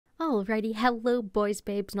Alrighty, hello boys,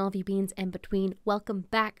 babes, and all of you beans in between. Welcome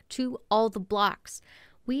back to All the Blocks.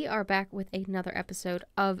 We are back with another episode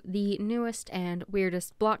of the newest and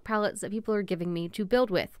weirdest block palettes that people are giving me to build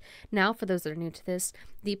with. Now, for those that are new to this,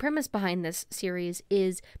 the premise behind this series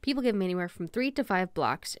is people give me anywhere from 3 to 5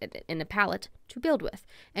 blocks in a palette to build with.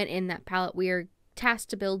 And in that palette, we are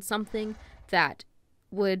tasked to build something that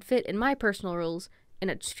would fit in my personal rules in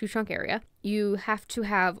a 2-chunk area. You have to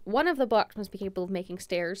have one of the blocks must be capable of making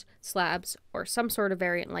stairs, slabs, or some sort of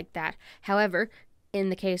variant like that. However, in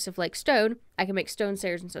the case of like stone, I can make stone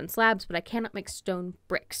stairs and stone slabs, but I cannot make stone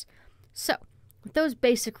bricks. So, with those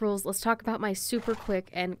basic rules, let's talk about my super quick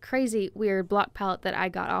and crazy weird block palette that I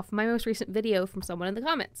got off my most recent video from someone in the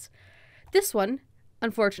comments. This one,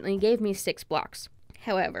 unfortunately, gave me 6 blocks.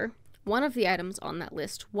 However, one of the items on that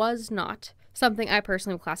list was not something I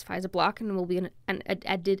personally would classify as a block, and will be an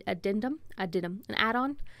addendum, an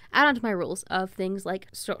add-on to my rules of things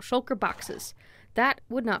like shulker boxes. That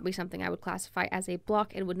would not be something I would classify as a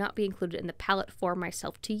block and would not be included in the palette for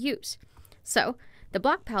myself to use. So, the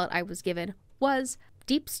block palette I was given was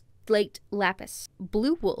deep slate lapis,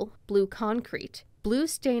 blue wool, blue concrete, blue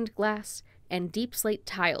stained glass, and deep slate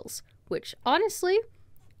tiles, which honestly,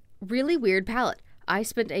 really weird palette. I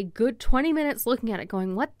spent a good 20 minutes looking at it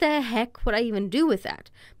going, what the heck would I even do with that?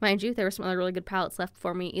 Mind you, there were some other really good palettes left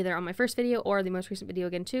for me either on my first video or the most recent video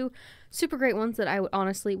again too. Super great ones that I would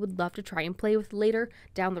honestly love to try and play with later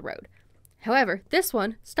down the road. However, this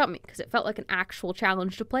one stumped me because it felt like an actual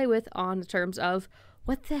challenge to play with on the terms of,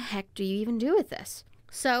 what the heck do you even do with this?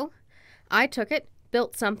 So, I took it,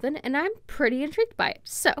 built something, and I'm pretty intrigued by it.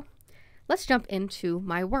 So, let's jump into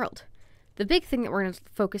my world. The big thing that we're going to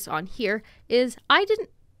focus on here is I didn't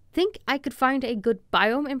think I could find a good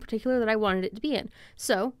biome in particular that I wanted it to be in.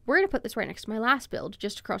 So we're going to put this right next to my last build,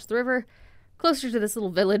 just across the river, closer to this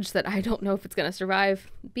little village that I don't know if it's going to survive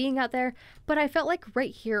being out there. But I felt like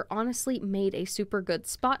right here honestly made a super good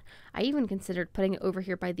spot. I even considered putting it over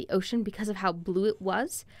here by the ocean because of how blue it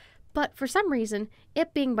was. But for some reason,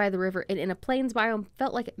 it being by the river and in a plains biome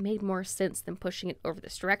felt like it made more sense than pushing it over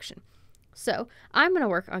this direction. So, I'm going to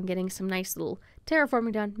work on getting some nice little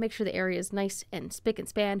terraforming done, make sure the area is nice and spick and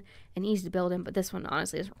span and easy to build in, but this one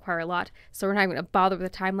honestly doesn't require a lot, so we're not going to bother with a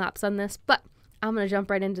time lapse on this, but I'm going to jump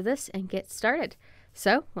right into this and get started.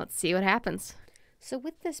 So, let's see what happens. So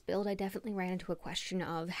with this build, I definitely ran into a question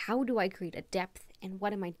of how do I create a depth and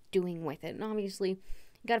what am I doing with it? And obviously,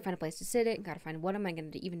 you got to find a place to sit it, you got to find what am I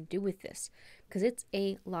going to even do with this, because it's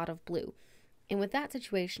a lot of blue. And with that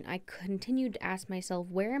situation, I continued to ask myself,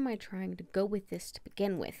 where am I trying to go with this to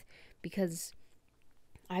begin with? Because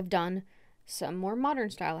I've done some more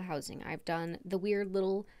modern style housing. I've done the weird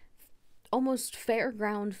little, almost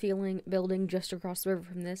fairground feeling building just across the river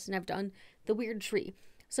from this, and I've done the weird tree.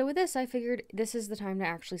 So with this, I figured this is the time to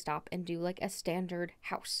actually stop and do like a standard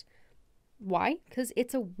house. Why? Because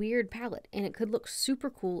it's a weird palette, and it could look super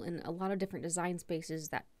cool in a lot of different design spaces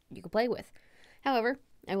that you could play with. However,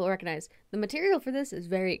 I will recognize the material for this is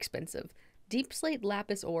very expensive. Deep slate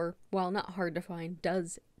lapis ore, while not hard to find,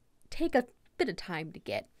 does take a bit of time to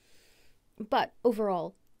get. But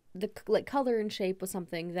overall, the color and shape was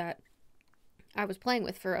something that I was playing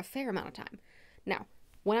with for a fair amount of time. Now,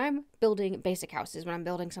 when I'm building basic houses, when I'm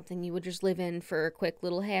building something you would just live in for a quick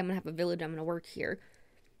little, hey, I'm going to have a village, I'm going to work here,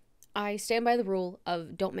 I stand by the rule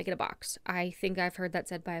of don't make it a box. I think I've heard that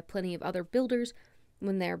said by plenty of other builders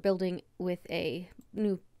when they're building with a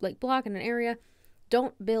new block in an area.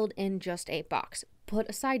 Don't build in just a box. Put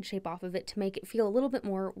a side shape off of it to make it feel a little bit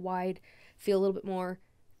more wide, feel a little bit more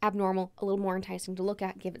abnormal, a little more enticing to look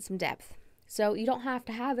at, give it some depth. So you don't have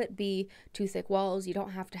to have it be too thick walls, you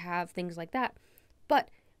don't have to have things like that, but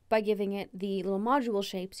by giving it the little module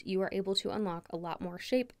shapes, you are able to unlock a lot more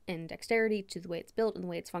shape and dexterity to the way it's built and the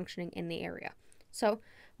way it's functioning in the area. So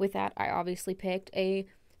with that, I obviously picked a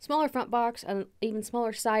smaller front box, an even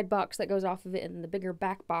smaller side box that goes off of it, and the bigger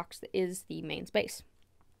back box that is the main space.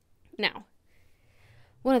 Now,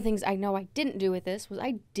 one of the things I know I didn't do with this was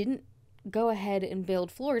I didn't go ahead and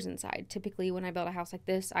build floors inside. Typically, when I build a house like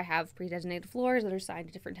this, I have pre-designated floors that are assigned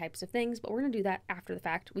to different types of things, but we're going to do that after the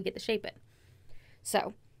fact. We get the shape in.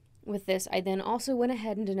 So, with this, I then also went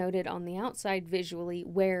ahead and denoted on the outside visually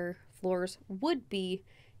where floors would be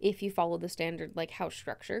if you follow the standard house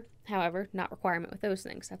structure. However, not requirement with those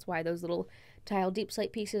things. That's why those little tile deep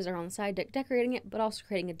slate pieces are on the side decorating it, but also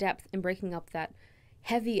creating a depth and breaking up that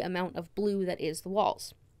heavy amount of blue that is the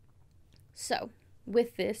walls. So,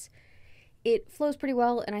 with this, it flows pretty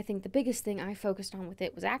well, and I think the biggest thing I focused on with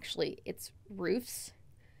it was actually its roofs,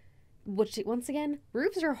 which, once again,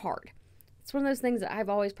 roofs are hard. It's one of those things that I've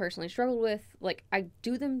always personally struggled with. Like, I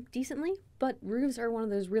do them decently, but roofs are one of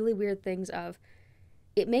those really weird things of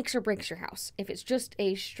it makes or breaks your house. If it's just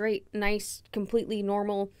a straight, nice, completely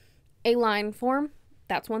normal A-line form,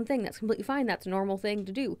 that's one thing. That's completely fine. That's a normal thing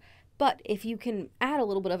to do. But if you can add a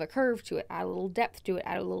little bit of a curve to it, add a little depth to it,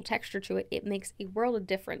 add a little texture to it, it makes a world of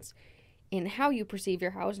difference in how you perceive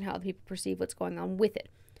your house and how people perceive what's going on with it.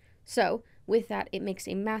 So, with that, it makes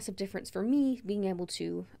a massive difference for me being able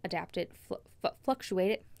to adapt it,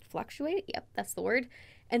 fluctuate it, yep, that's the word,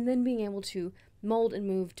 and then being able to mold and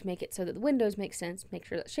move to make it so that the windows make sense, make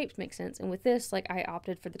sure that shapes make sense. And with this, like, I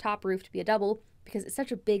opted for the top roof to be a double because it's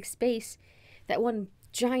such a big space that one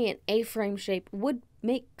giant A-frame shape would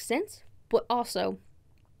make sense, but also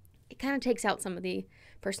it kind of takes out some of the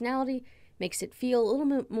personality, makes it feel a little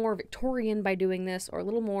bit more Victorian by doing this, or a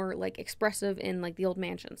little more like expressive in like the old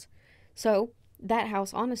mansions. So that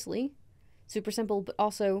house, honestly, super simple, but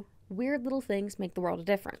also weird little things make the world of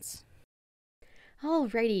difference.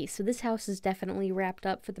 Alrighty, so this house is definitely wrapped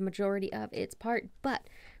up for the majority of its part, but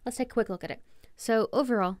let's take a quick look at it. So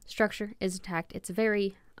overall, structure is intact. It's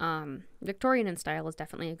very Victorian in style is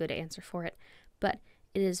definitely a good answer for it, but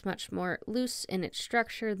it is much more loose in its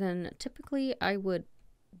structure than typically I would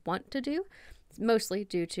want to do, mostly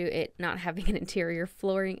due to it not having an interior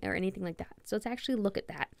flooring or anything like that. So let's actually look at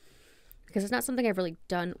that, because it's not something I've really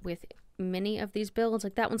done with many of these builds.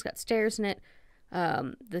 Like, that one's got stairs in it.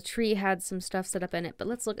 The tree had some stuff set up in it, but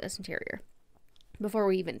let's look at this interior before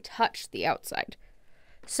we even touch the outside.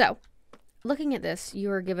 So looking at this, you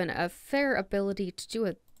are given a fair ability to do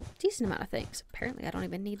a decent amount of things. Apparently I don't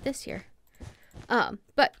even need this here.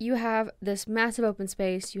 But you have this massive open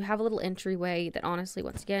space. You have a little entryway that, honestly,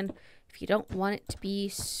 once again, if you don't want it to be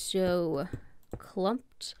so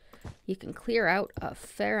clumped, you can clear out a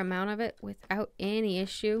fair amount of it without any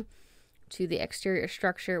issue to the exterior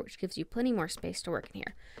structure, which gives you plenty more space to work in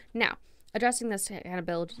here. Now, adjusting this kind of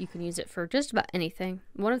build, you can use it for just about anything.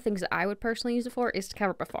 One of the things that I would personally use it for is to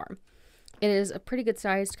cover up a farm. It is a pretty good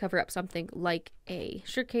size to cover up something like a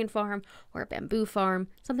sugarcane farm or a bamboo farm.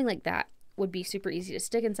 Something like that would be super easy to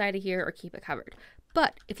stick inside of here or keep it covered.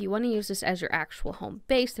 But if you want to use this as your actual home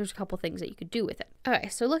base, there's a couple things that you could do with it. Okay,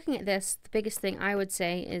 so looking at this, the biggest thing I would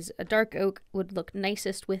say is a dark oak would look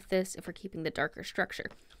nicest with this if we're keeping the darker structure.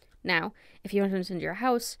 Now, if you want to turn this into your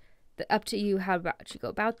house, up to you how you go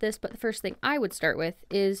about this, but the first thing I would start with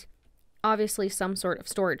is obviously some sort of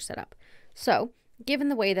storage setup. So, given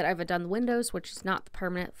the way that I've done the windows, which is not the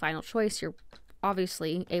permanent final choice, you're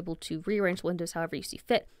obviously able to rearrange windows however you see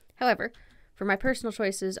fit. However, for my personal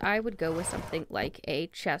choices, I would go with something like a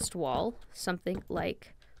chest wall, something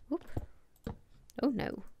like,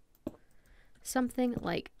 something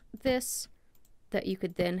like this, that you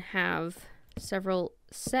could then have several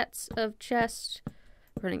sets of chests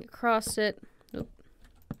running across it.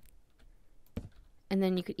 And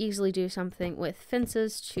then you could easily do something with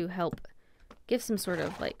fences to help give some sort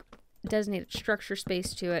of like designated structure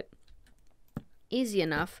space to it. Easy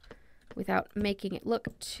enough without making it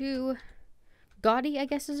look too gaudy, I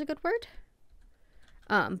guess is a good word.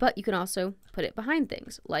 But you can also put it behind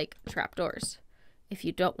things like trapdoors if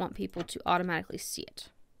you don't want people to automatically see it.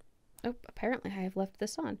 Oh, apparently I have left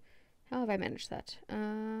this on. How have I managed that?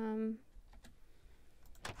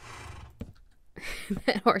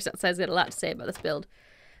 That horse outside's got a lot to say about this build.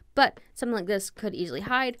 But something like this could easily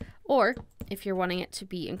hide, or if you're wanting it to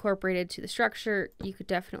be incorporated to the structure, you could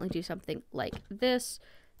definitely do something like this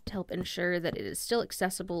to help ensure that it is still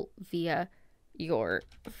accessible via your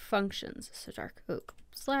functions. So dark oak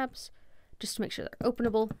slabs, just to make sure they're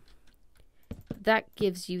openable. That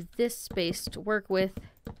gives you this space to work with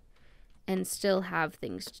and still have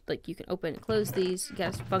things like you can open and close these. You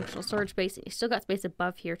got a functional storage space, and you still got space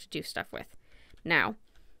above here to do stuff with. Now,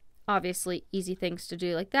 obviously, easy things to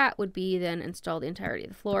do like that would be then install the entirety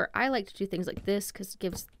of the floor. I like to do things like this because it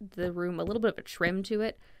gives the room a little bit of a trim to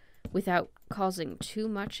it without causing too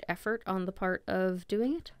much effort on the part of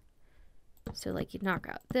doing it. So like you knock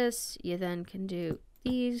out this, you then can do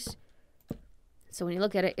these. So when you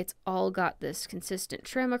look at it, it's all got this consistent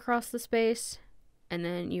trim across the space, and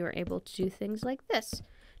then you are able to do things like this.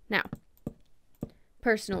 Now,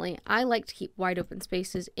 personally, I like to keep wide open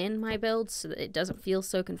spaces in my builds so that it doesn't feel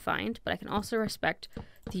so confined, but I can also respect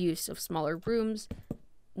the use of smaller rooms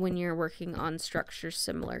when you're working on structures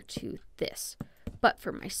similar to this. But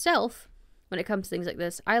for myself, when it comes to things like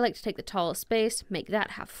this, I like to take the tallest space, make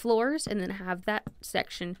that have floors, and then have that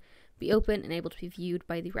section be open and able to be viewed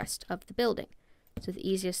by the rest of the building. So the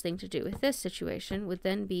easiest thing to do with this situation would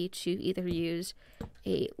then be to either use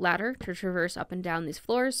a ladder to traverse up and down these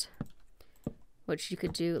floors, which you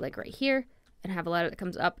could do like right here, and have a ladder that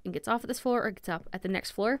comes up and gets off at this floor or gets up at the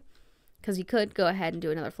next floor. Because you could go ahead and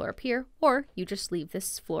do another floor up here, or you just leave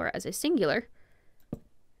this floor as a singular.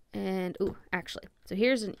 And, ooh, actually, so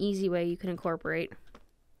here's an easy way you can incorporate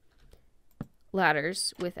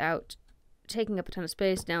ladders without taking up a ton of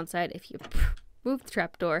space. Downside, if you move the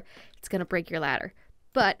trapdoor, it's going to break your ladder.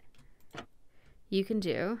 But you can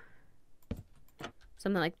do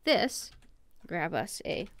something like this. Grab us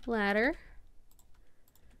a ladder,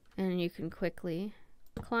 and you can quickly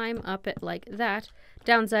climb up it like that.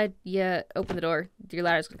 Downside, you open the door, your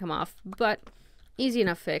ladder's gonna come off, but easy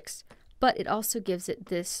enough fix. But it also gives it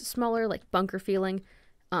this smaller, like, bunker feeling.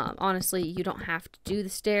 Honestly, you don't have to do the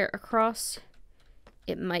stair across.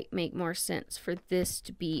 It might make more sense for this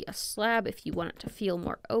to be a slab if you want it to feel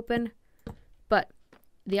more open. But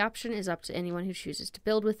the option is up to anyone who chooses to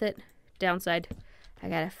build with it. Downside, I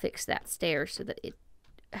gotta fix that stair so that it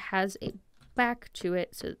has a back to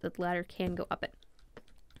it so that the ladder can go up it.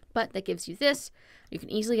 But that gives you this. You can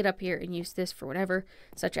easily get up here and use this for whatever,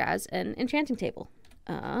 such as an enchanting table.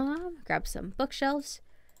 Grab some bookshelves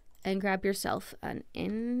and grab yourself an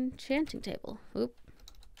enchanting table. Oop.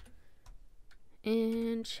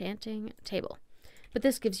 Enchanting table. But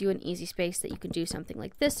this gives you an easy space that you can do something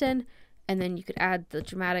like this in, and then you could add the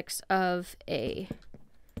dramatics of a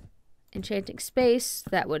enchanting space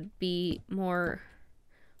that would be more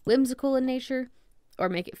whimsical in nature, or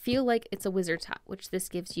make it feel like it's a wizard's hut, which this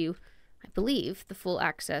gives you, I believe, the full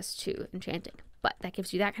access to enchanting. But that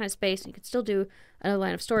gives you that kind of space, and you can still do another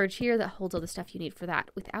line of storage here that holds all the stuff you need for that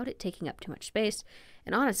without it taking up too much space.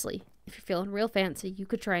 And honestly, if you're feeling real fancy, you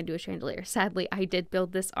could try and do a chandelier. Sadly, I did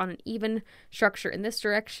build this on an even structure in this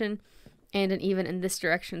direction and an even in this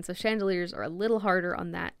direction, so chandeliers are a little harder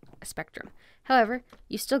on that spectrum. However,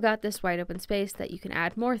 you still got this wide open space that you can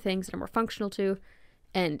add more things that are more functional to,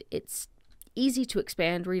 and it's easy to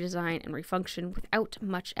expand, redesign, and refunction without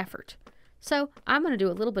much effort. So I'm going to do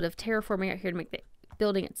a little bit of terraforming out here to make the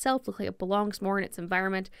building itself look like it belongs more in its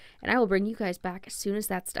environment, and I will bring you guys back as soon as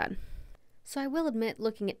that's done. So I will admit,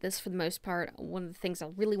 looking at this for the most part, one of the things I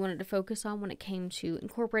really wanted to focus on when it came to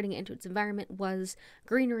incorporating it into its environment was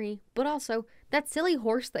greenery, but also that silly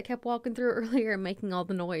horse that kept walking through earlier and making all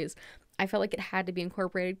the noise. I felt like it had to be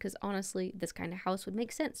incorporated because honestly, this kind of house would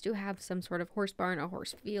make sense to have some sort of horse barn, a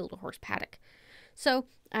horse field, a horse paddock. So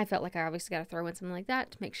I felt like I obviously got to throw in something like that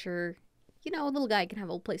to make sure, you know, a little guy can have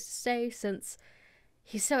a little place to stay, since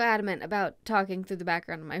he's so adamant about talking through the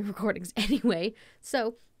background of my recordings anyway.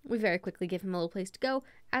 So we very quickly give him a little place to go,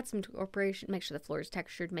 add some incorporation, make sure the floor is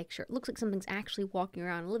textured, make sure it looks like something's actually walking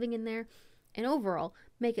around and living in there, and overall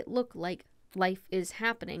make it look like life is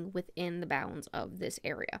happening within the bounds of this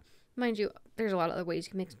area. Mind you, there's a lot of other ways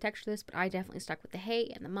you can make some texture to this, but I definitely stuck with the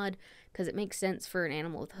hay and the mud because it makes sense for an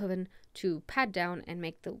animal with hooven to pad down and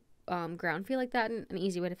make the ground feel like that, and an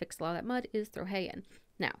easy way to fix a lot of that mud is throw hay in.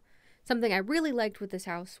 Now, something I really liked with this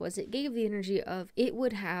house was it gave the energy of it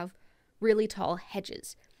would have really tall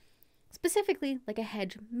hedges, specifically like a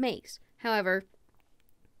hedge maze. However,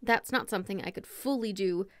 that's not something I could fully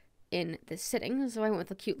do in this sitting, so I went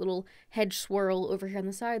with a cute little hedge swirl over here on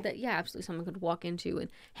the side that, yeah, absolutely someone could walk into and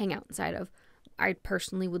hang out inside of. I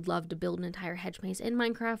personally would love to build an entire hedge maze in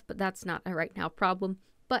Minecraft, but that's not a right now problem.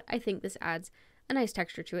 But I think this adds a nice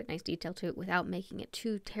texture to it, nice detail to it, without making it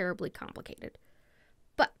too terribly complicated.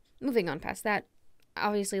 But moving on past that,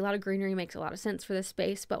 obviously a lot of greenery makes a lot of sense for this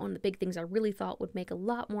space, but one of the big things I really thought would make a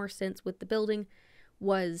lot more sense with the building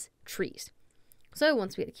was trees. So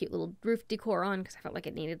once we had a cute little roof decor on, because I felt like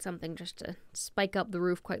it needed something just to spike up the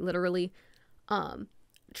roof quite literally,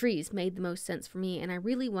 trees made the most sense for me, and I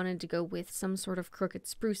really wanted to go with some sort of crooked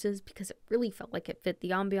spruces because it really felt like it fit the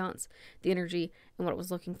ambiance, the energy, and what I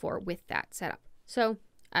was looking for with that setup. So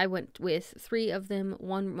I went with 3 of them,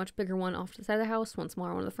 one much bigger one off to the side of the house, one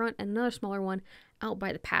smaller one in the front, and another smaller one out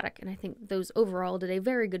by the paddock, and I think those overall did a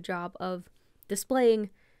very good job of displaying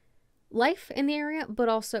life in the area, but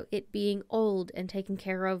also it being old and taken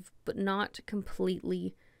care of, but not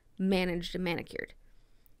completely managed and manicured.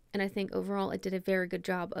 And I think overall it did a very good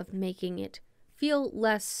job of making it feel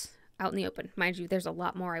less out in the open. Mind you, there's a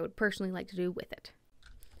lot more I would personally like to do with it.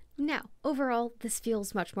 Now, overall, this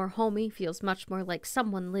feels much more homey, feels much more like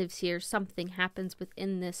someone lives here, something happens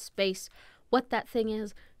within this space. What that thing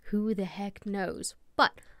is, who the heck knows?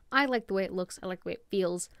 But I like the way it looks, I like the way it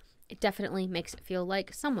feels. It definitely makes it feel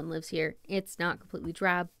like someone lives here. It's not completely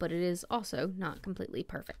drab, but it is also not completely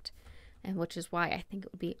perfect. And which is why I think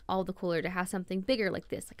it would be all the cooler to have something bigger like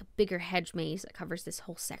this, like a bigger hedge maze that covers this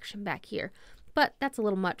whole section back here. But that's a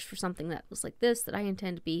little much for something that was like this, that I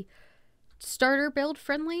intend to be starter build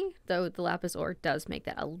friendly, though the lapis ore does make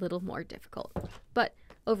that a little more difficult. But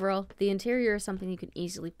Overall, the interior is something you can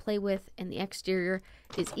easily play with, and the exterior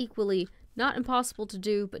is equally not impossible to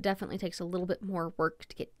do, but definitely takes a little bit more work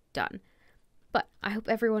to get done. But I hope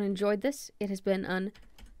everyone enjoyed this. It has been an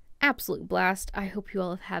absolute blast. I hope you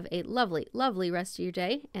all have a lovely, lovely rest of your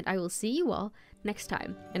day, and I will see you all next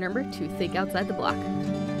time. And remember to think outside the block.